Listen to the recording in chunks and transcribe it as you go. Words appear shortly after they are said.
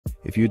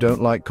If you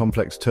don't like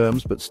complex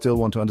terms but still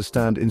want to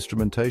understand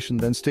instrumentation,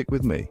 then stick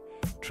with me.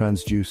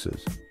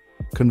 Transducers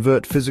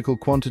convert physical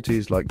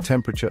quantities like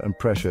temperature and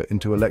pressure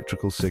into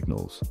electrical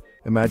signals.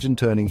 Imagine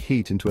turning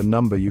heat into a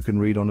number you can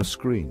read on a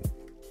screen.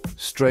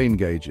 Strain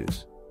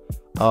gauges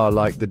are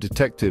like the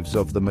detectives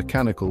of the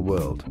mechanical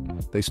world.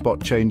 They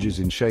spot changes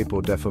in shape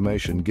or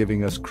deformation,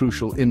 giving us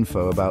crucial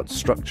info about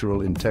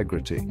structural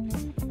integrity.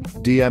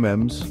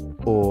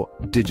 DMMs, or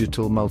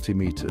digital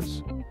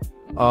multimeters,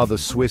 are the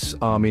Swiss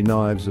Army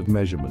knives of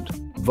measurement.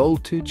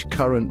 Voltage,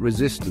 current,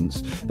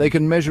 resistance, they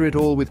can measure it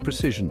all with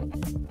precision.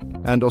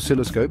 And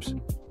oscilloscopes?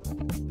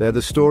 They're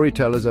the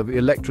storytellers of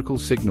electrical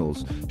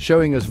signals,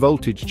 showing us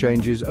voltage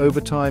changes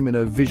over time in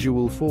a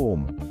visual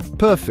form,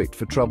 perfect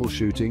for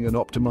troubleshooting and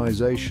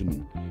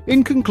optimization.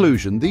 In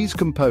conclusion, these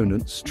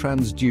components,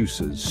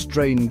 transducers,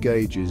 strain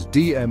gauges,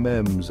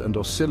 DMMs, and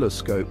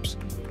oscilloscopes,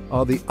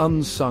 are the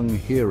unsung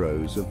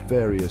heroes of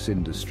various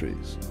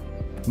industries.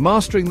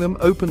 Mastering them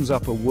opens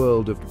up a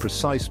world of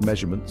precise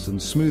measurements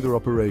and smoother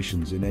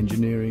operations in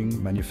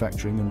engineering,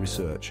 manufacturing, and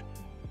research.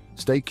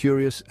 Stay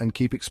curious and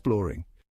keep exploring.